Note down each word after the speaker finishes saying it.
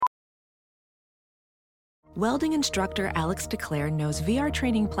Welding instructor Alex DeClaire knows VR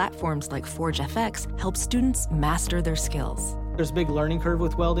training platforms like Forge FX help students master their skills. There's a big learning curve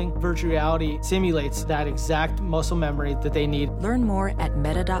with welding. Virtual reality simulates that exact muscle memory that they need. Learn more at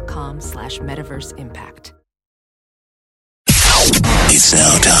meta.com/metaverseimpact. It's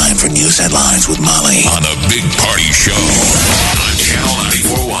now time for news headlines with Molly on the Big Party Show on Channel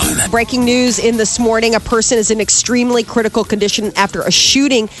 94.1. Breaking news in this morning. A person is in extremely critical condition after a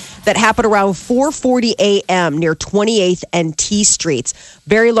shooting that happened around 4:40 a.m. near 28th and T Streets.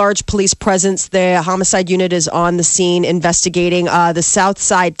 Very large police presence. The homicide unit is on the scene investigating the South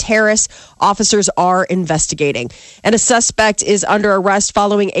Side Terrace. Officers are investigating. And a suspect is under arrest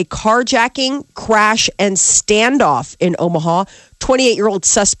following a carjacking, crash, and standoff in Omaha. 28-year-old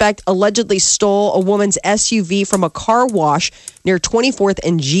suspect allegedly stole a woman's SUV from a car wash near 24th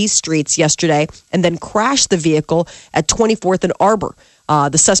and G Streets yesterday and then crashed the vehicle at 24th and Arbor.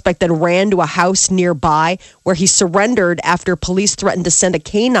 The suspect then ran to a house nearby where he surrendered after police threatened to send a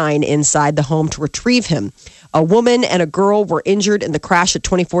canine inside the home to retrieve him. A woman and a girl were injured in the crash at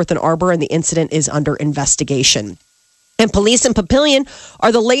 24th and Arbor, and the incident is under investigation. And police in Papillion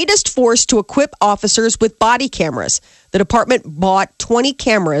are the latest force to equip officers with body cameras. The department bought 20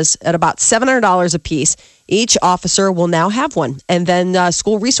 cameras at about $700 a piece. Each officer will now have one. And then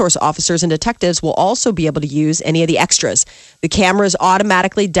school resource officers and detectives will also be able to use any of the extras. The cameras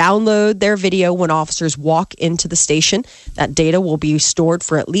automatically download their video when officers walk into the station. That data will be stored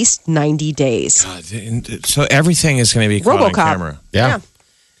for at least 90 days. God, so everything is going to be caught on camera. Yeah.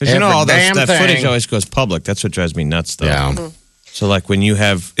 Because all that thing. footage always goes public. That's what drives me nuts, though. Yeah. Mm-hmm. So, like, when you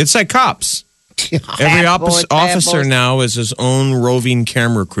have, it's like cops. Every officer now is his own roving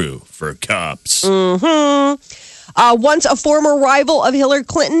camera crew for cops. Once a former rival of Hillary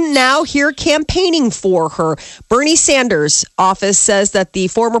Clinton, now here campaigning for her. Bernie Sanders' office says that the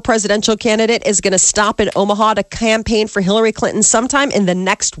former presidential candidate is going to stop in Omaha to campaign for Hillary Clinton sometime in the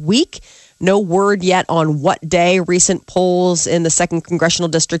next week. No word yet on what day. Recent polls in the 2nd Congressional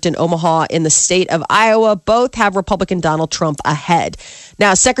District in Omaha in the state of Iowa both have Republican Donald Trump ahead.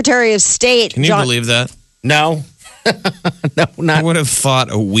 Now, Secretary of State... Can you believe that? No. No, not. I would have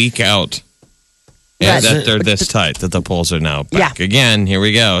thought a week out that they're this tight, that the polls are now back again. Here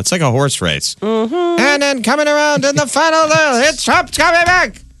we go. It's like a horse race. Mm-hmm. And then coming around in the final, it's Trump's coming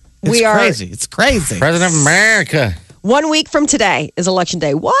back. It's crazy. It's crazy. President of America. 1 week from today is Election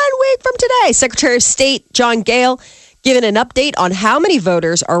Day. 1 week from today, Secretary of State John Gale giving an update on how many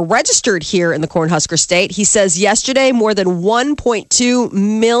voters are registered here in the Cornhusker State. He says yesterday more than 1.2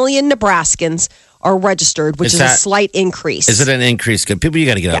 million Nebraskans are registered, which is a slight increase. Is it an increase? People, you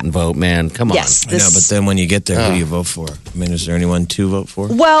got to get out and vote, man. Come on. Yes, I know, but then when you get there, who do you vote for? I mean, is there anyone to vote for?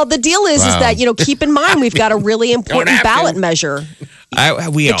 Well, the deal is that, keep in mind, we've got a really important ballot measure.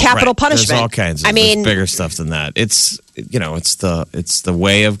 The capital punishment. There's all kinds of there's bigger stuff than that. It's it's the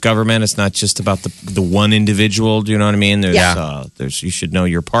way of government. It's not just about the one individual. Do you know what I mean? There's you should know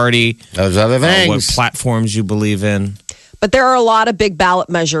your party. Those other things. What platforms you believe in. But there are a lot of big ballot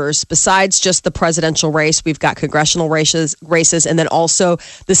measures besides just the presidential race. We've got congressional races, and then also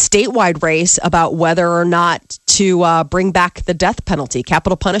the statewide race about whether or not to bring back the death penalty,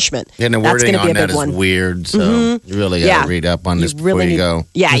 capital punishment. And the wording on that is weird, so you really got to read up on this before you go.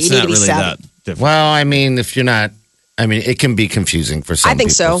 Yeah, it's you need not to be really savvy. that different. Well, I mean, if you're not, it can be confusing for some people. I think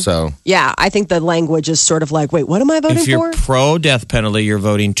people, so. Yeah, I think the language is sort of like, wait, what am I voting for? If you're pro-death penalty, you're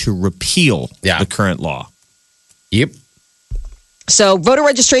voting to repeal the current law. Yep. So voter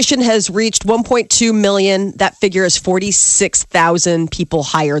registration has reached 1.2 million. That figure is 46,000 people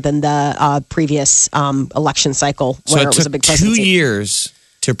higher than the previous election cycle where it was a big presidency. 2 years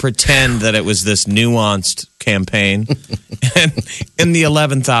to pretend that it was this nuanced campaign. And in the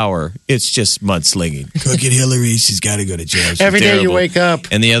 11th hour, it's just mudslinging. Go get Hillary. She's got to go to jail. Every day you wake up.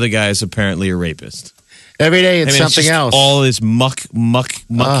 And the other guy is apparently a rapist. Every day it's something else. All as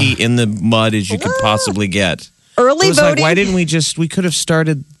mucky in the mud as you could possibly get. Early voting. Why didn't we could have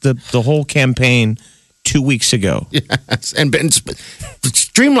started the whole campaign 2 weeks ago. Yes, and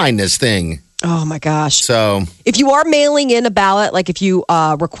streamline this thing. Oh, my gosh. So if you are mailing in a ballot, like if you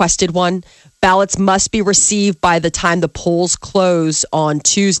requested one, ballots must be received by the time the polls close on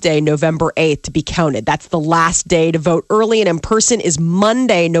Tuesday, November 8th to be counted. That's the last day to vote early and in person is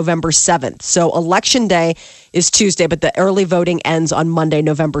Monday, November 7th. So Election Day is Tuesday, but the early voting ends on Monday,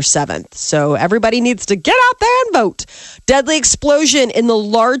 November 7th. So everybody needs to get out there and vote. Deadly explosion in the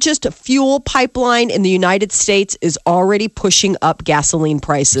largest fuel pipeline in the United States is already pushing up gasoline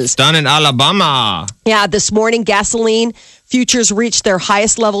prices. Done in Alabama. Yeah, this morning, gasoline Futures reached their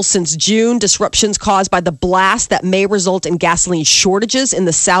highest level since June. Disruptions caused by the blast that may result in gasoline shortages in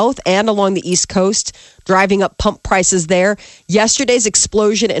the south and along the East Coast, driving up pump prices there. Yesterday's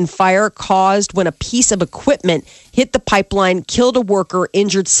explosion and fire caused when a piece of equipment hit the pipeline, killed a worker,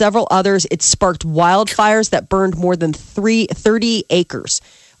 injured several others. It sparked wildfires that burned more than 30 acres.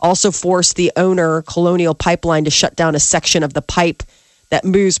 Also forced the owner, Colonial Pipeline, to shut down a section of the pipe that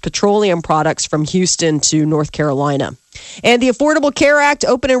moves petroleum products from Houston to North Carolina. And the Affordable Care Act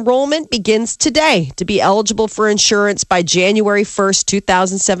open enrollment begins today. To be eligible for insurance by January 1st,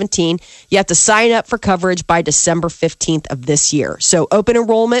 2017, you have to sign up for coverage by December 15th of this year. So open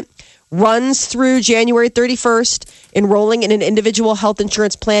enrollment runs through January 31st. Enrolling in an individual health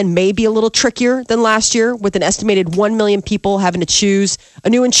insurance plan may be a little trickier than last year, with an estimated 1 million people having to choose a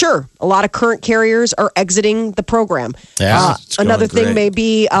new insurer. A lot of current carriers are exiting the program. Yeah, another thing may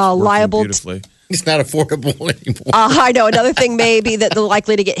be liable. It's not affordable anymore. I know. Another thing may be that they're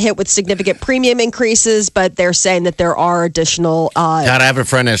likely to get hit with significant premium increases, but they're saying that there are additional God, I have a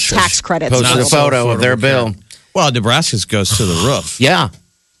friend that's tax credits. Posted a photo of their bill. Well, Nebraska's goes to the roof. Yeah.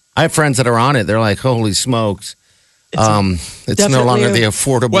 I have friends that are on it. They're like, holy smokes. It's no longer the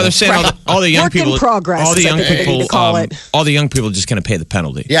affordable. Well, they're saying all the young people. Work in progress. All the young people. Call it. All the young people are just going to pay the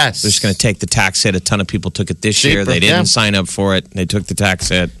penalty. Yes, they're just going to take the tax hit. A ton of people took it this year. They didn't sign up for it. They took the tax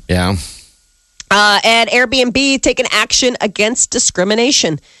hit. Yeah. And Airbnb taking action against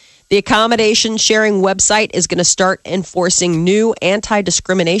discrimination. The accommodation sharing website is going to start enforcing new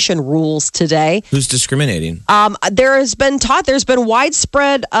anti-discrimination rules today. Who's discriminating? There's been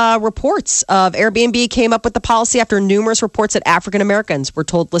widespread reports of Airbnb came up with the policy after numerous reports that African Americans were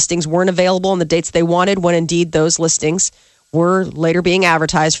told listings weren't available on the dates they wanted, when indeed those listings were later being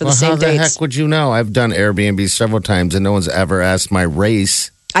advertised for the same dates. How the heck would you know? I've done Airbnb several times and no one's ever asked my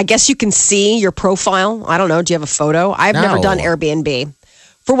race. I guess you can see your profile. I don't know. Do you have a photo? I've never done Airbnb.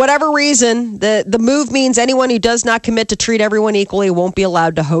 For whatever reason, the move means anyone who does not commit to treat everyone equally won't be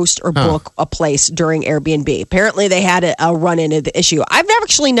allowed to host or book a place during Airbnb. Apparently, they had a run into the issue. I've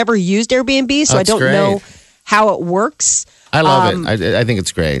actually never used Airbnb, so I don't know how it works. I love it. I think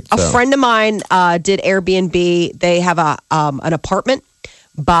it's great. A friend of mine did Airbnb. They have an apartment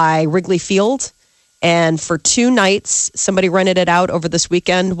by Wrigley Field. And for 2 nights, somebody rented it out over this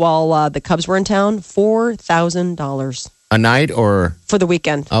weekend while the Cubs were in town. $4,000. A night or? For the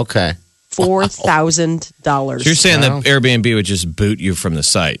weekend. Okay. $4,000. So you're saying that Airbnb would just boot you from the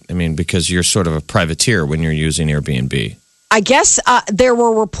site? I mean, because you're sort of a privateer when you're using Airbnb. I guess there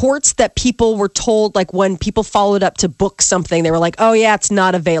were reports that people were told, like when people followed up to book something, they were like, oh, yeah, it's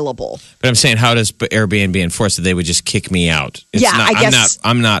not available. But I'm saying, how does Airbnb enforce that they would just kick me out? I guess.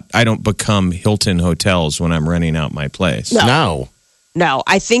 I don't become Hilton Hotels when I'm renting out my place. No,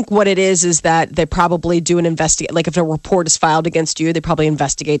 I think what it is that they probably do an investigate. Like if a report is filed against you, they probably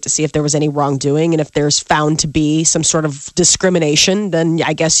investigate to see if there was any wrongdoing. And if there's found to be some sort of discrimination, then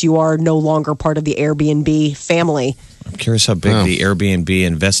I guess you are no longer part of the Airbnb family. I'm curious how big the Airbnb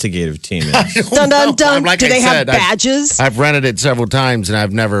investigative team is. Dun, dun, dun. Do they have badges? I've rented it several times and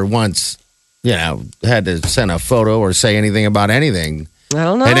I've never once, had to send a photo or say anything about anything. I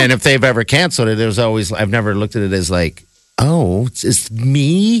don't know. And then if they've ever canceled it, I've never looked at it as like, oh, it's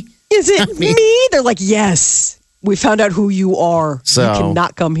me? Is it me? They're like, yes. We found out who you are. You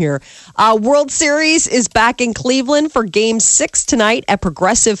cannot come here. World Series is back in Cleveland for Game 6 tonight at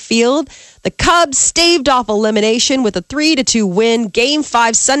Progressive Field. The Cubs staved off elimination with a 3-2 win. Game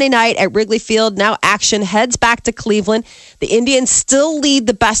 5 Sunday night at Wrigley Field. Now action heads back to Cleveland. The Indians still lead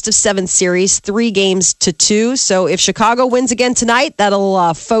the best-of-7 series, 3-2. So if Chicago wins again tonight,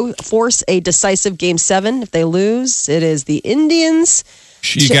 that'll force a decisive Game 7. If they lose, it is the Indians.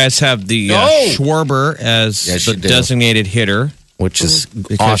 You guys have the Schwarber as the designated hitter, which is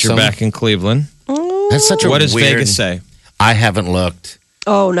because awesome. You're back in Cleveland. That's such a What does weird, Vegas say? I haven't looked.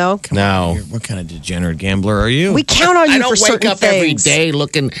 Oh, no? No. What kind of degenerate gambler are you? We count on you for certain things. I don't wake up every day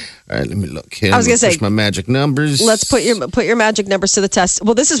looking. All right, let me look here. I was going to say, my magic numbers. Let's put your magic numbers to the test.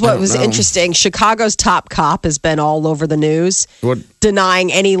 Well, this is what was interesting. Chicago's top cop has been all over the news,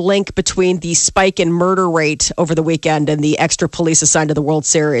 denying any link between the spike in murder rate over the weekend and the extra police assigned to the World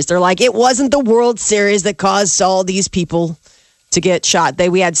Series. They're like, it wasn't the World Series that caused all these people to get shot.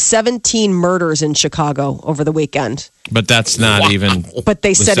 We had 17 murders in Chicago over the weekend. But that's not even. But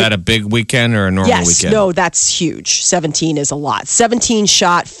they said that a big weekend or a normal yes, weekend? No, that's huge. 17 is a lot. 17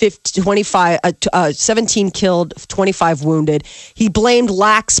 shot, 17 killed, 25 wounded. He blamed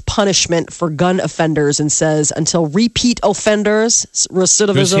lax punishment for gun offenders and says until repeat offenders,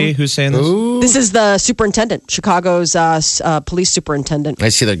 recidivism. Who's he? Who's saying this? This is the superintendent, Chicago's police superintendent. I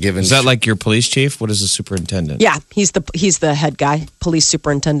see they're giving. Is that like your police chief? What is a superintendent? Yeah, he's the head guy, police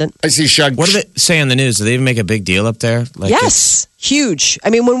superintendent. I see Shug. What do they say on the news? Do they even make a big deal up there? Like yes, huge. I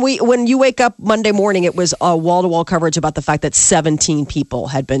mean, when you wake up Monday morning, it was wall-to-wall coverage about the fact that 17 people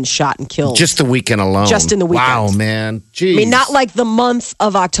had been shot and killed. Just the weekend alone. Just in the weekend. Wow, man. Jeez. I mean, not like the month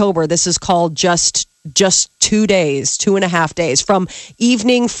of October. This is called just 2 days, 2.5 days, from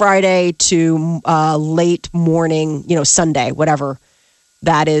evening Friday to late morning, Sunday, whatever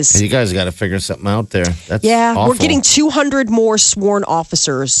that is. You guys got to figure something out there. That's we're awful. getting 200 more sworn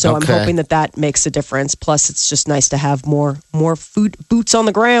officers, so Okay. I'm hoping that makes a difference. Plus, it's just nice to have more food boots on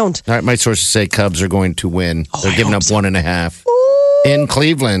the ground. All right, my sources say Cubs are going to win. They're I giving hope up so. 1.5 in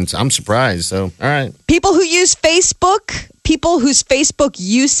Cleveland. I'm surprised. So, all right. People who use Facebook, people whose Facebook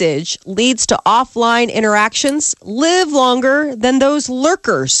usage leads to offline interactions live longer than those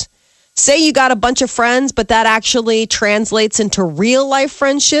lurkers. Say you got a bunch of friends, but that actually translates into real life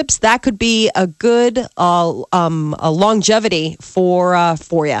friendships. That could be a good a longevity for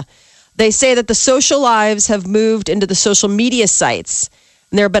you. They say that the social lives have moved into the social media sites.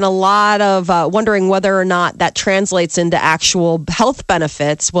 And there have been a lot of wondering whether or not that translates into actual health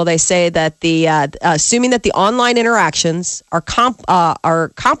benefits. Well, they say that assuming that the online interactions are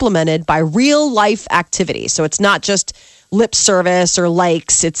complemented by real life activities. So it's not just lip service or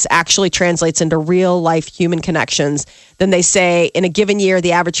likes. It's actually translates into real life human connections. Then they say in a given year,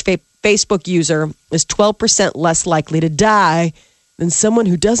 the average Facebook user is 12% less likely to die than someone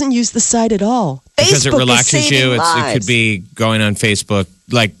who doesn't use the site at all. Because it Facebook relaxes is saving you. It lives. could be going on Facebook,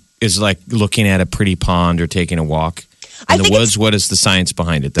 is like looking at a pretty pond or taking a walk in the woods. What is the science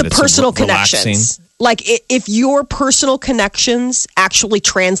behind it? That the it's personal relaxing? connections. Like if your personal connections actually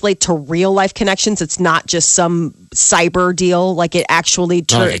translate to real life connections, it's not just some cyber deal. Like it actually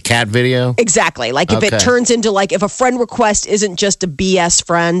Like a cat video? Exactly. Like if it turns into if a friend request isn't just a BS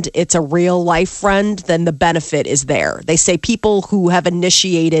friend, it's a real life friend, then the benefit is there. They say people who have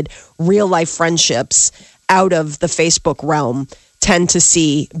initiated real life friendships out of the Facebook realm tend to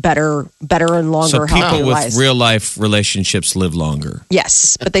see better and longer. So people healthier with lives. real life relationships live longer.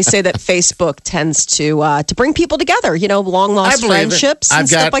 Yes, but they say that Facebook tends to bring people together. Long lost friendships and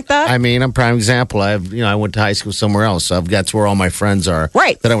stuff like that. I mean, I'm a prime example. I went to high school somewhere else. So that's where all my friends are.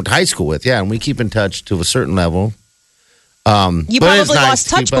 Right. That I went to high school with. Yeah, and we keep in touch to a certain level. You but it's probably nice lost to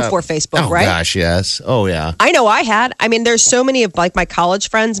touch keep up. before Facebook, Oh, right? gosh, yes. Oh, yeah. I know I had. I mean, there's so many of my college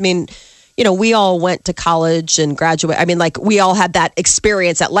friends. I mean, we all went to college and graduate. I mean, we all had that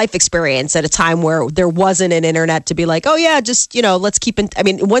experience, that life experience at a time where there wasn't an internet to be like, oh yeah, just, let's keep in. I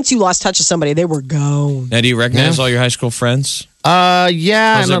mean, once you lost touch with somebody, they were gone. Now, do you recognize all your high school friends?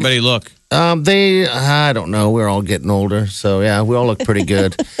 Yeah. How's everybody look? I don't know. We're all getting older. So, yeah, we all look pretty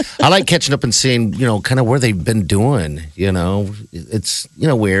good. I like catching up and seeing, kind of where they've been doing, It's,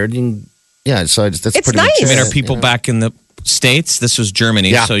 weird. Yeah, so that's It's pretty nice. much I mean, it, are people back in the States? This was Germany,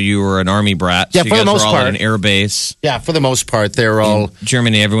 Yeah. so you were an army brat. Yeah, so you for the guys most were all part. at an air base. Yeah, for the most part, they're all...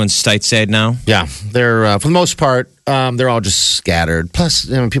 Germany, everyone's stateside now. Yeah, they're for the most part, they're all just scattered. Plus,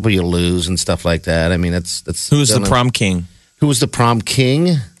 people you lose and stuff like that. I mean, that's Who's the prom king? Who was the prom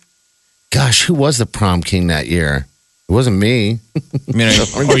king? Gosh, who was the prom king that year? It wasn't me. I mean,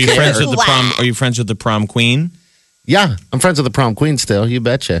 are you friends with the prom? Are you friends with the prom queen? Yeah, I'm friends with the prom queen still. You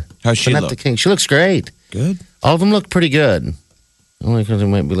betcha. How's she But not look? the king. She looks great. Good. All of them look pretty good. Only because they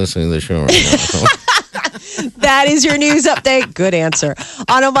might be listening to the show right now. That is your news update. Good answer.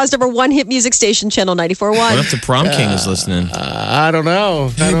 On Omaha's #1 hit music station, Channel 94.1. What if the prom king is listening? I don't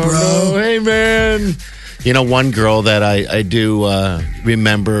know. I don't know. Hey, man. One girl that I do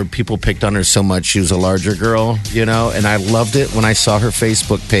remember, people picked on her so much. She was a larger girl, and I loved it when I saw her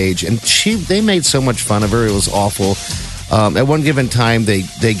Facebook page. And they made so much fun of her. It was awful. At one given time,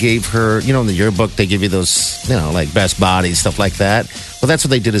 they gave her, in the yearbook, they give you those, like best bodies, stuff like that. Well, that's what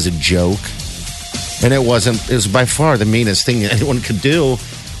they did as a joke. And it was by far the meanest thing anyone could do.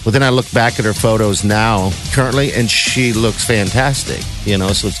 But then I look back at her photos now, currently, and she looks fantastic,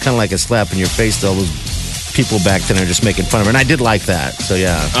 So it's kind of like a slap in your face to all those people back then are just making fun of her. And I did like that. So,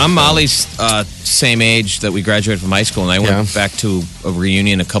 yeah. I'm Molly's same age that we graduated from high school, and I went back to a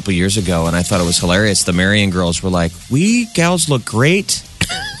reunion a couple years ago, and I thought it was hilarious. The Marion girls were like, we gals look great.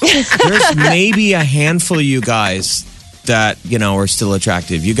 There's maybe a handful of you guys that, are still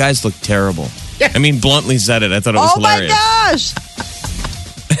attractive. You guys look terrible. I mean, bluntly said it. I thought it was hilarious. Oh my gosh!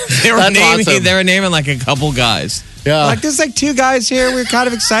 They were naming like a couple guys. Yeah. Like, there's like 2 guys here. We're kind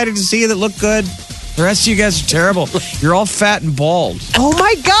of excited to see you that look good. The rest of you guys are terrible. You're all fat and bald. Oh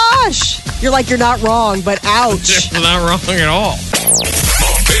my gosh! You're like, you're not wrong, but ouch. You're not wrong at all.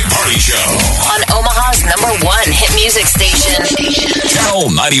 The Big Party Show. On Omaha's #1 hit music station. Channel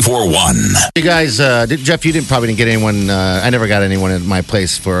 94.1. You guys, Jeff, you probably didn't get anyone. I never got anyone at my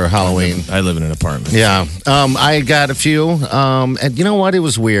place for Halloween. I live in an apartment. Yeah. I got a few. And you know what? It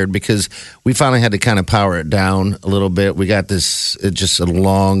was weird because we finally had to kind of power it down a little bit. We got this, just a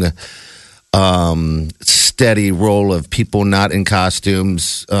long, steady roll of people not in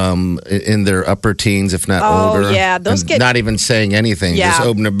costumes, in their upper teens, if not older. Oh, yeah. Those get... Not even saying anything. Yeah. Just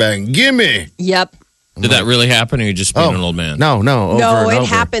open their bag. Gimme. Yep. Did that really happen, or are you just being an old man? No. No, it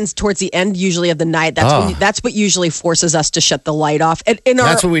happens towards the end, usually of the night. That's what usually forces us to shut the light off.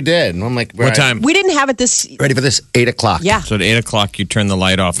 That's what we did. I'm like, what time? We didn't have it this. Ready for this? 8 o'clock. Yeah. So at 8 o'clock, you turn the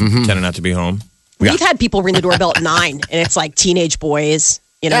light off and pretend not to be home. We've had people ring the doorbell at 9, and it's like teenage boys.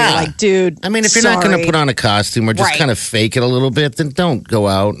 You know, Yeah. you're like, dude. I mean, if you're not going to put on a costume or just Right. kind of fake it a little bit, then don't go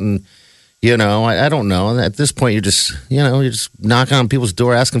out and, I don't know. At this point, you're just knocking on people's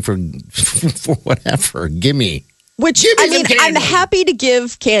door asking for whatever. Gimme. Which, Give me I mean, some I'm candy. happy to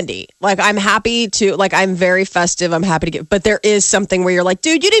give candy. Like, I'm happy to, like, I'm very festive. I'm happy to give, but there is something where you're like,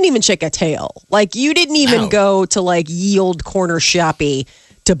 dude, you didn't even shake a tail. Like, you didn't even go to, like, Ye Old Corner Shoppy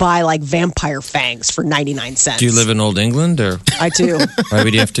to buy, like, vampire fangs for 99 cents. Do you live in Old England, or I do. why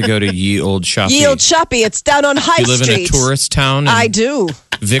would you have to go to Ye Old Shopping? Ye Old Shoppy. It's down on High You live Street. in a tourist town? I do.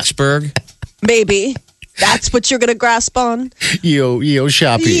 Vicksburg? Maybe. That's what you're going to grasp on. Yo,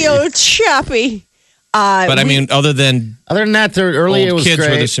 shoppy. Ye Old Shoppy. But I mean, other than that, early it old was kids,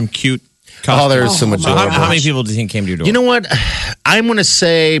 great. were there some cute Oh, costumes? there's so much. So how many people do you think came to your door? You know what? I'm going to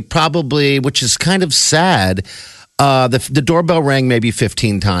say probably, which is kind of sad. The doorbell rang maybe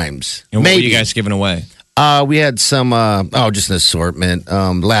 15 times. And what maybe. were you guys giving away? We had some, just an assortment,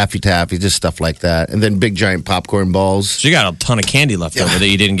 Laffy Taffy, just stuff like that, and then big giant popcorn balls. So you got a ton of candy left over that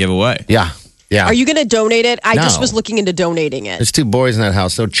you didn't give away. Yeah. Are you going to donate it? I just No. was looking into donating it. There's 2 boys in that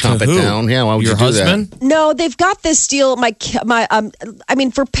house. They'll chomp To it who? down. Yeah, why would Your you do husband? that? No, they've got this deal. I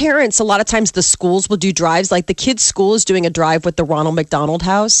mean, for parents, a lot of times the schools will do drives. Like the kids' school is doing a drive with the Ronald McDonald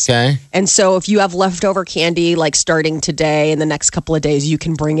House. Okay. And so if you have leftover candy, like starting today and the next couple of days, you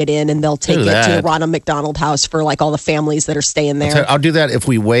can bring it in and they'll take Look it at to the that. Ronald McDonald House for like all the families that are staying there. I'll do that if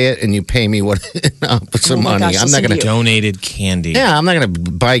we weigh it and you pay me for some Oh my money. gosh, I'm not listen going to to. you. Donated candy. Yeah, I'm not going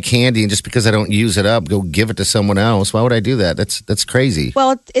to buy candy and just because I don't use it up, go give it to someone else. Why would I do that? That's crazy.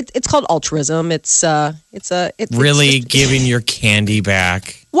 Well, it's called altruism. It's Really just- giving your candy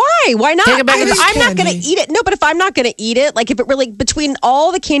back. Why? Why not? Take it back I'm in this not going to candy. eat it. No, but if I'm not going to eat it, like if it really between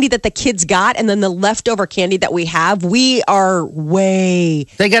all the candy that the kids got and then the leftover candy that we have, we are way.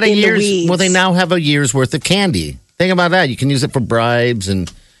 They got a in the year's. weeds. Well, they now have a year's worth of candy. Think about that. You can use it for bribes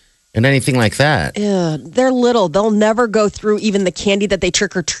and anything like that. Yeah, they're little. They'll never go through even the candy that they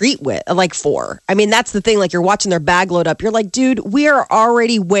trick or treat with, like for. I mean, that's the thing. Like you're watching their bag load up. You're like, dude, we are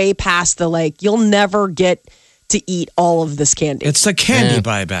already way past the like. You'll never get to eat all of this candy. It's a candy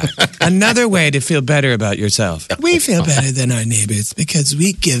buyback. Another way to feel better about yourself. We feel better than our neighbors because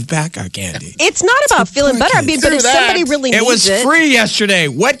we give back our candy. It's not about feeling better. I mean, but if somebody really It needs was it, free yesterday.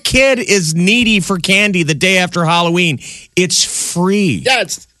 What kid is needy for candy the day after Halloween? It's free.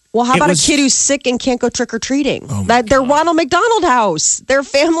 Yes. well, how it about was- a kid who's sick and can't go trick or treating? Oh, my That they're Ronald McDonald House. They're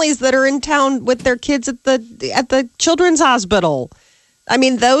families that are in town with their kids at the children's hospital. I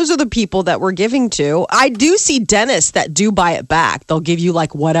mean, those are the people that we're giving to. I do see dentists that do buy it back. They'll give you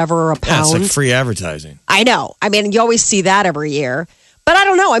like whatever a Yeah, it's pound. like free advertising. I know. I mean, you always see that every year. But I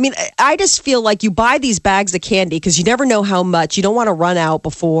don't know. I mean, I just feel like you buy these bags of candy because you never know how much. You don't want to run out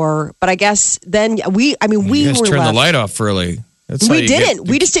before. But I guess then we You guys were turned left. the light off early. That's how We you didn't. get-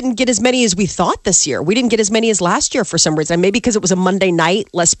 We just didn't get as many as we thought this year. We didn't get as many as last year for some reason. Maybe because it was a Monday night,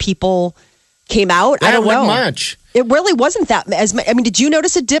 less people came out. I don't know. Wasn't much. It really wasn't that as much. I mean, did you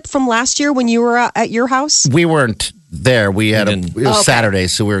notice a dip from last year when you were at your house? We weren't there. We had didn't. it was Okay. Saturday,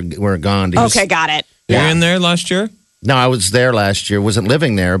 so we're gone. Okay, got it. You were in there last year? No, I was there last year. Wasn't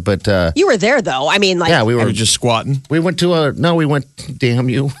living there, but You were there though. I mean, like, yeah, we You were. were just squatting? We went to we went. Damn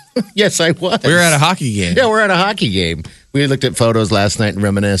you! Yes, I was. We were at a hockey game. Yeah, we're at a hockey game. We looked at photos last night and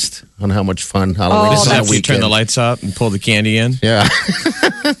reminisced on how much fun Halloween Oh, is This is that after you turn weekend. the lights out and pull the candy in. Yeah.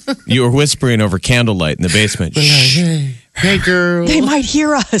 You were whispering over candlelight in the basement. Shh. Hey, girl. they might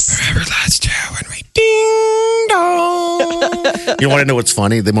hear us. Remember last year when we ding dong? You want to know what's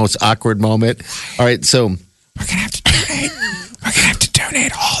funny? The most awkward moment. All right, so We're gonna have to donate. We're gonna have to donate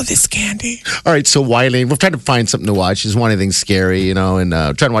donate all this candy. All right, so Wiley, we're trying to find something to watch. She doesn't want anything scary, and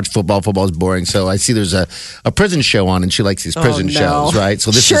trying to watch football. Football's boring. So I see there's a prison show on, and she likes these prison shows, right?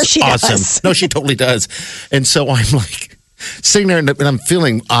 So this is she awesome. does. No, she totally does. And so I'm like sitting there, and I'm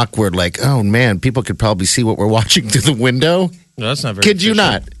feeling awkward, like, oh man, people could probably see what we're watching through the window. No, that's not very Kid you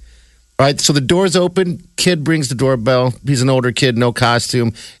efficient. not. All right, so the door's open. Kid brings the doorbell. He's an older kid, no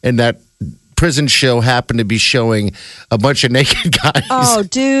costume, and that prison show happened to be showing a bunch of naked guys. Oh,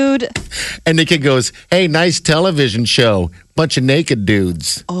 dude. And the kid goes, "Hey, nice television show. Bunch of naked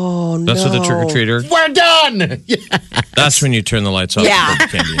dudes. Oh, no. That's what the trick-or-treater... We're done." Yeah. That's when you turn the lights off. Yeah. and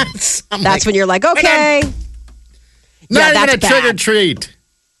put the candy in. That's when you're like, okay. Not even that's a trick or bad. treat.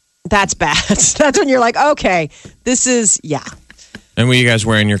 That's bad. That's when you're like, okay, this is, And were you guys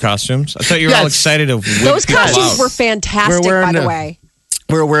wearing your costumes? I thought you were all Yes. excited to whip Those people costumes out. were fantastic, We're by wearing the the- way.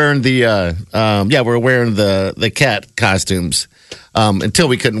 We're wearing we're wearing the cat costumes until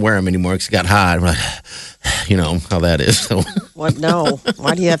we couldn't wear them anymore because it got hot. We're like, you know how that is. So. What? No.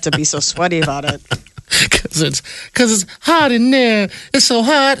 Why do you have to be so sweaty about it? Because it's hot in there. It's so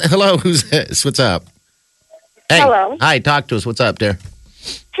hot. Hello, who's this? What's up? Hey. Hello. Hi, talk to us. What's up there?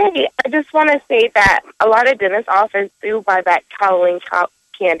 Hey, I just want to say that a lot of dentist offices do buy back Halloween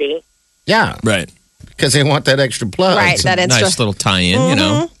candy. Yeah, Right. because they want that extra plug. Right, that extra. Nice little tie-in, you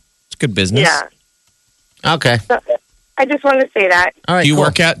know. It's good business. Yeah. Okay. So, I just wanted to say that. All right. Do you cool.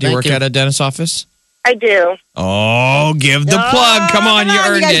 work at a dentist office? I do. Oh, give the plug. Come on, you You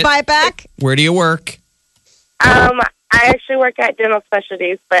earned guys it. buy it back? Where do you work? I actually work at Dental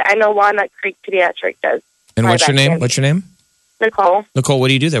Specialties, but I know Walnut Creek Pediatric does. And buy what's your back name? candy. What's your name? Nicole. Nicole, what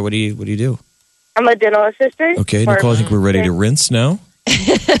do you do there? What do you do? I'm a dental assistant. Okay, for- Nicole, I think we're ready to rinse now.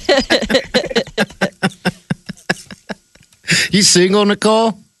 You single,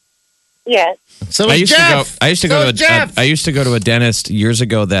 Nicole? Yes. So I is used Jeff. I used to So go is to Jeff. I used to go to a dentist years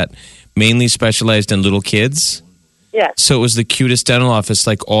ago that mainly specialized in little kids. Yes. So it was the cutest dental office.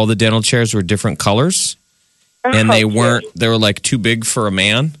 Like all the dental chairs were different colors, and they weren't. They were like too big for a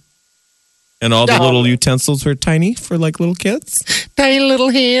man, and all the No. little utensils were tiny for like little kids. Tiny little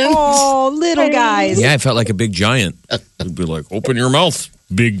hands. Oh, little guys. Yeah, I felt like a big giant. I'd be like, "Open your mouth,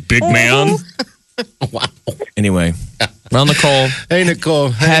 big man." Wow. Anyway, well, Nicole, Hey,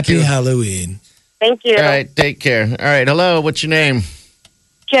 Nicole. Thank you. Halloween. Thank you. All right, take care. All right, hello. What's your name?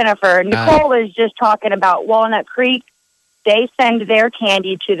 Jennifer. Nicole was just talking about Walnut Creek. They send their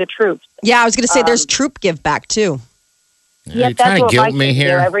candy to the troops. Yeah, I was going to say there's troop give back too. Are you Yep, trying that's to what guilt my me kids do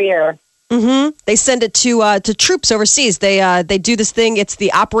here? every year. They send it to troops overseas. They do this thing. It's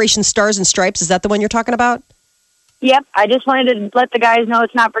the Operation Stars and Stripes. Is that the one you're talking about? Yep, I just wanted to let the guys know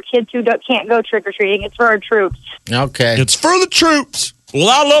it's not for kids who can't go trick-or-treating. It's for our troops. Okay. It's for the troops. Well,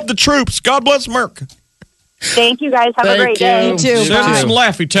 I love the troops. God bless America. Thank you, guys. Have Thank a great you. day. You too. Send Bye. some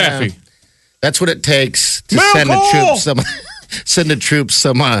Laffy Taffy. That's what it takes to Miracle! send the troops send the troops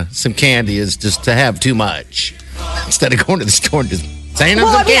some candy is just to have too much instead of going to the store and just saying Well,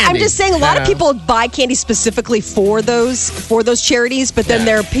 some I mean, candy. I'm just saying a lot of people buy candy specifically for those charities, but then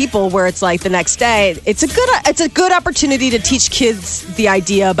there are people where it's like the next day. It's a good opportunity to teach kids the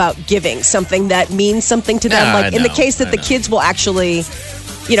idea about giving something that means something to them. Yeah, like I in the know, case that I the know. kids will actually,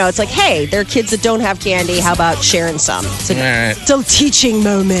 it's like, hey, there are kids that don't have candy. How about sharing some? It's All right. it's a teaching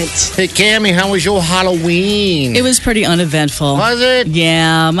moment. Hey, Cammie, how was your Halloween? It was pretty uneventful. Was it?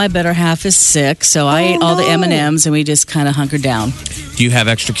 Yeah, my better half is sick, so I ate all the M&Ms and we just kind of hunkered down. Do you have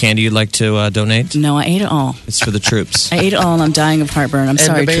extra candy you'd like to donate? No, I ate it all. It's for the troops. I ate it all and I'm dying of heartburn. I'm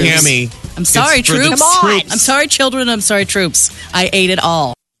sorry, the troops. Cammy, I'm sorry, it's for the troops. Come on. I'm sorry, children. I'm sorry, troops. I ate it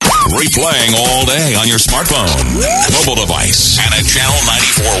all. Replaying all day on your smartphone, mobile device, and at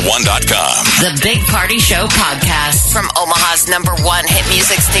channel941.com. The Big Party Show podcast from Omaha's #1 hit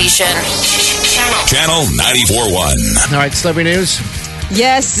music station. Channel 94.1. All right, celebrity news.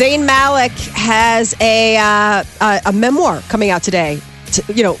 Yes, Zayn Malik has a memoir coming out today.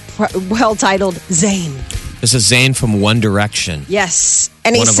 Well titled Zayn. This is Zayn from One Direction. Yes,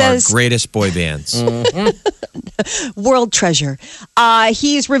 and he One of says our greatest boy bands. world treasure.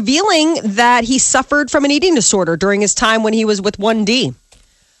 He's revealing that he suffered from an eating disorder during his time when he was with 1D.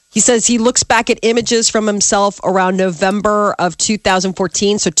 He says he looks back at images from himself around November of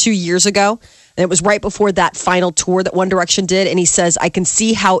 2014, so 2 years ago. And it was right before that final tour that One Direction did. And he says, I can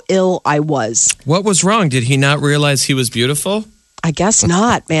see how ill I was. What was wrong? Did he not realize he was beautiful? I guess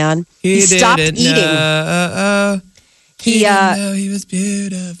not, man. He stopped didn't eating. know. He didn't know he was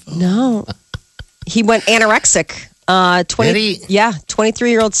beautiful. No. He went anorexic.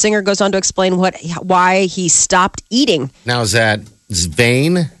 23-year-old singer goes on to explain why he stopped eating. Now, is that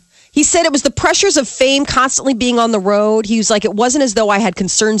vain? He said it was the pressures of fame, constantly being on the road. He was like, it wasn't as though I had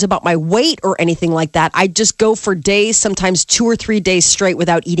concerns about my weight or anything like that. I'd just go for days, sometimes 2 or 3 days straight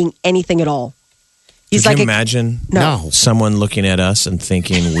without eating anything at all. He's Could you imagine someone looking at us and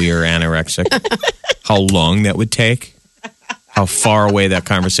thinking we are anorexic? How long that would take? How far away that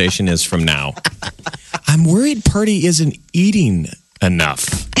conversation is from now? I'm worried Party isn't eating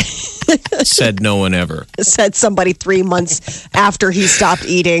enough. Said no one ever. Said somebody 3 months after he stopped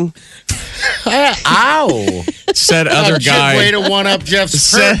eating. Ow. Said other guy. Way to one up Jeff's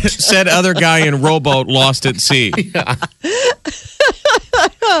said other guy in rowboat lost at sea.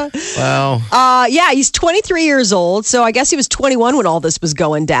 Wow. Yeah, he's 23 years old. So I guess he was 21 when all this was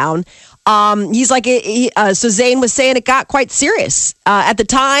going down. He's like, so Zayn was saying it got quite serious. At the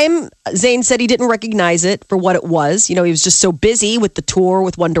time, Zayn said he didn't recognize it for what it was. You know, he was just so busy with the tour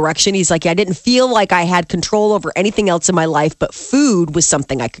with One Direction. He's like, I didn't feel like I had control over anything else in my life, but food was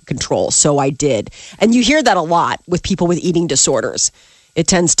something I could control. So I did. And you hear that a lot with people with eating disorders. It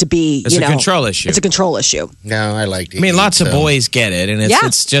tends to be, it's a control issue. It's a control issue. No, I like it. I mean, lots of boys get it, and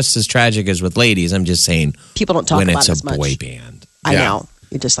it's just as tragic as with ladies. I'm just saying, people don't talk when about it's it as a much. boy band. I know.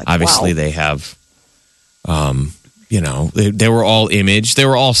 You're just like, obviously wow. they have, you know, they were all image. They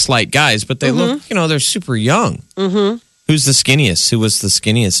were all slight guys, but they look, you know, they're super young. Mm-hmm. Who's the skinniest? Who was the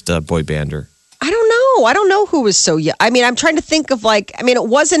skinniest boy bander? I don't know. I don't know who was so young. I mean, I'm trying to think of it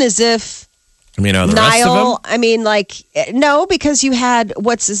wasn't as if. I mean, are the Niall, rest of them? I mean, no, because you had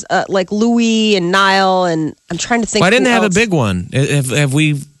like Louis and Niall, and I'm trying to think. Why didn't they have else. a big one? Have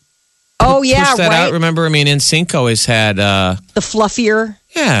we? Oh yeah, pushed that right. out? Remember, I mean, NSYNC always had the fluffier.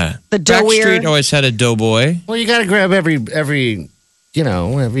 Yeah, the doughier. Backstreet always had a doughboy. Well, you got to grab every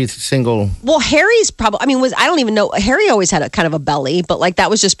single. Well, Harry's probably. I mean, I don't even know. Harry always had a kind of a belly, but that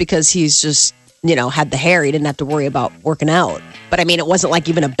was just because he's just had the hair. He didn't have to worry about working out. But I mean, it wasn't like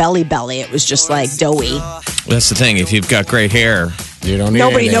even a belly. It was just like doughy. That's the thing. If you've got great hair, you don't need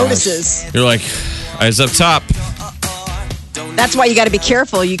nobody notices. You're like eyes up top. That's why you got to be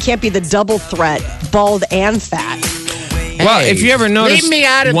careful. You can't be the double threat, bald and fat. Well, if you ever noticed, leave me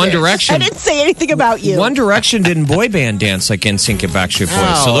out of One this. Direction. I didn't say anything about you. One Direction didn't boy band dance like NSYNC and Backstreet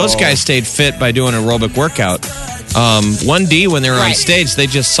Boys. So those guys stayed fit by doing aerobic workout. 1D, when they're on stage, they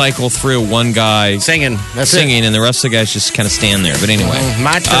just cycle through one guy singing, and the rest of the guys just kind of stand there. But anyway,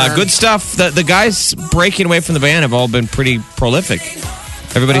 my turn. Good stuff. The guys breaking away from the band have all been pretty prolific.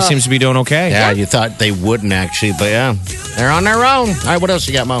 Everybody seems to be doing okay. Yeah, you thought they wouldn't actually, but yeah, they're on their own. All right, what else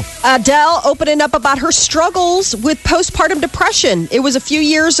you got, Mo? Adele opening up about her struggles with postpartum depression. It was a few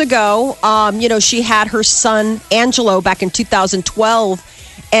years ago. She had her son, Angelo, back in 2012.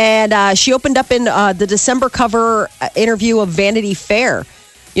 And she opened up in the December cover interview of Vanity Fair.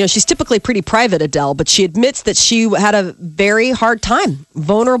 She's typically pretty private, Adele, but she admits that she had a very hard time,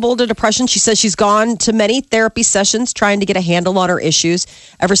 vulnerable to depression. She says she's gone to many therapy sessions trying to get a handle on her issues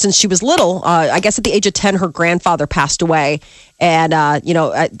ever since she was little. I guess at the age of 10, her grandfather passed away. And,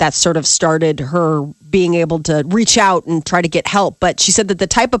 that sort of started her being able to reach out and try to get help. But she said that the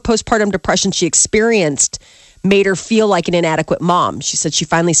type of postpartum depression she experienced made her feel like an inadequate mom. She said she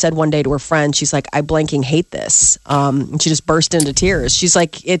finally said one day to her friend, she's like, I blanking hate this. And she just burst into tears. She's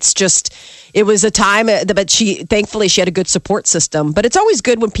like, it was a time, but thankfully she had a good support system. But it's always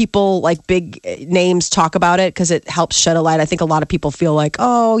good when people like big names talk about it because it helps shed a light. I think a lot of people feel like,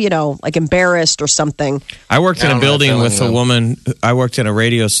 like embarrassed or something. I worked in a building with a woman. I worked in a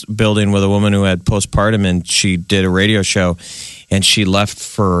radio building with a woman who had postpartum, and she did a radio show. And she left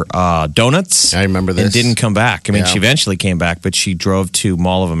for donuts. I remember this. And didn't come back. I mean, she eventually came back, but she drove to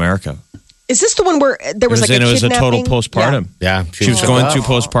Mall of America. Is this the one where there was like a kidnapping? It was a total postpartum. Yeah. She was going through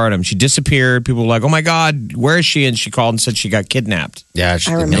postpartum. She disappeared. People were like, oh my God, where is she? And she called and said she got kidnapped. Yeah.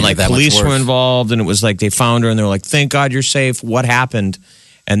 I remember. And like police were involved. And it was like they found her and they were like, thank God you're safe. What happened?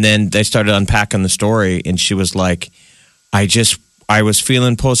 And then they started unpacking the story. And she was like, I was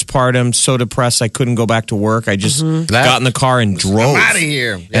feeling postpartum, so depressed I couldn't go back to work. I just got in the car and drove. I'm out of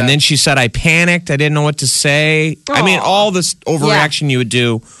here. Yeah. And then she said, I panicked. I didn't know what to say. Aww. I mean, all this overreaction you would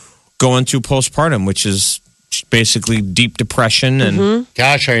do going through postpartum, which is basically deep depression. And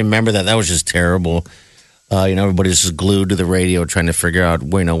gosh, I remember that. That was just terrible. Everybody's just glued to the radio trying to figure out,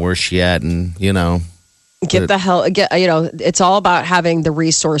 where's she at? And, get the hell, it's all about having the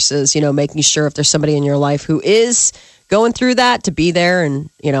resources, making sure if there's somebody in your life who is going through that, to be there and,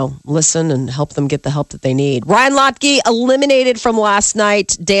 listen and help them get the help that they need. Ryan Lochte eliminated from last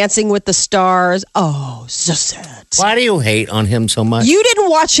night, Dancing with the Stars. Oh, so sad. Why do you hate on him so much? You didn't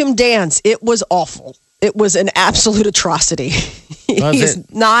watch him dance. It was awful. It was an absolute atrocity.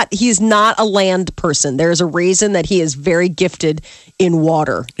 He's not a land person. There's a reason that he is very gifted in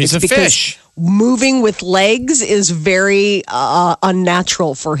water. He's a fish. Moving with legs is very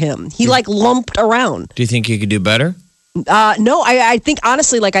unnatural for him. He lumped around. Do you think he could do better? No, I think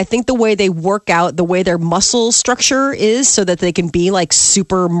honestly, I think the way they work out, the way their muscle structure is so that they can be like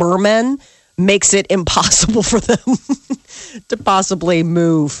super mermen makes it impossible for them to possibly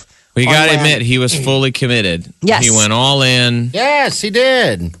move. Well, you got to admit, he was fully committed. Yes. He went all in. Yes, he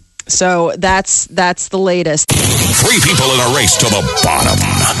did. So that's the latest. 3 people in a race to the bottom.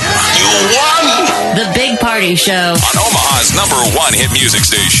 You won! The Big Party Show. On Omaha's #1 hit music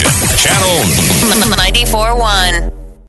station. Channel 94.1.